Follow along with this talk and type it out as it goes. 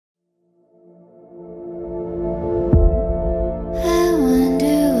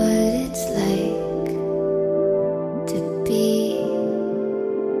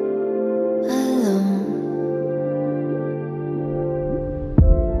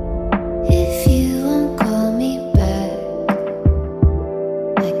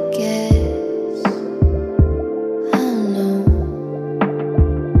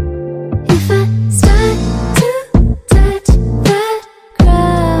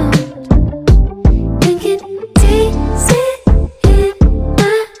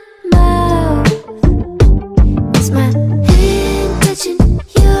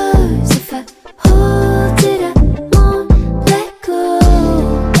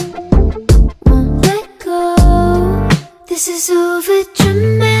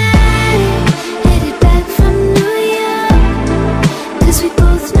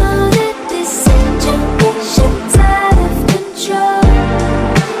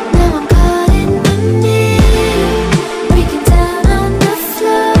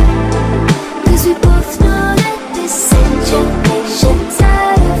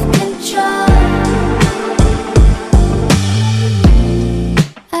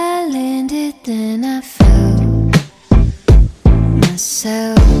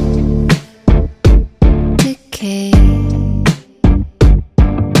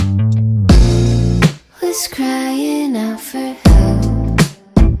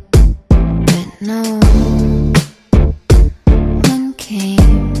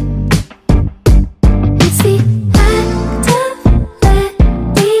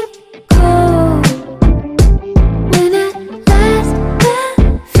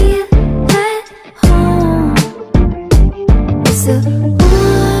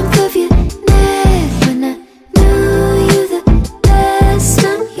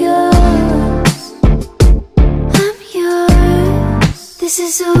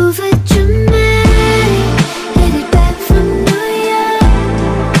over dramatic, headed back from New York,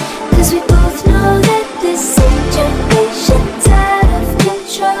 'cause we both know that this situation's out of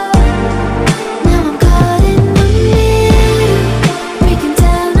control. Now I'm caught in the middle, breaking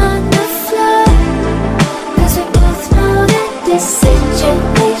down on the floor, 'cause we both know that this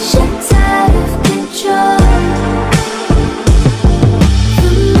situation's out of control. The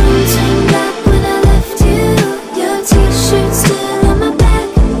moon turned black when I left you, your t-shirt still on my back.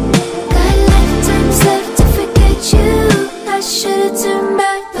 Got lifetimes left to forget you. I should've turned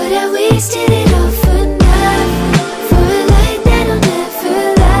back, but I wasted it all for nothing, for a light that'll never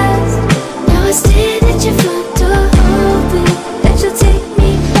last. Now I stand at your front door hoping that you'll take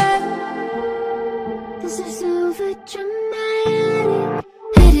me back. This is over dramatic,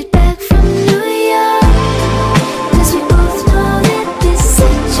 headed back from New York, 'cause we both know that this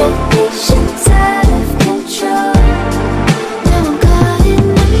situation's out of control. Now I'm caught in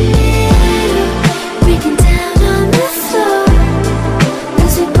the middle, breaking down on the floor,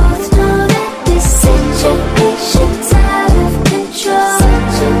 'cause we both know that this situation's out of control.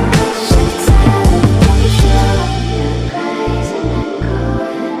 Situation's out of control. You're crazy and cool,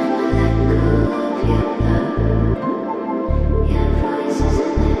 and I'm let go of your love. Your voice is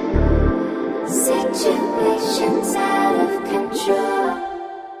an echo. Situation's out of control.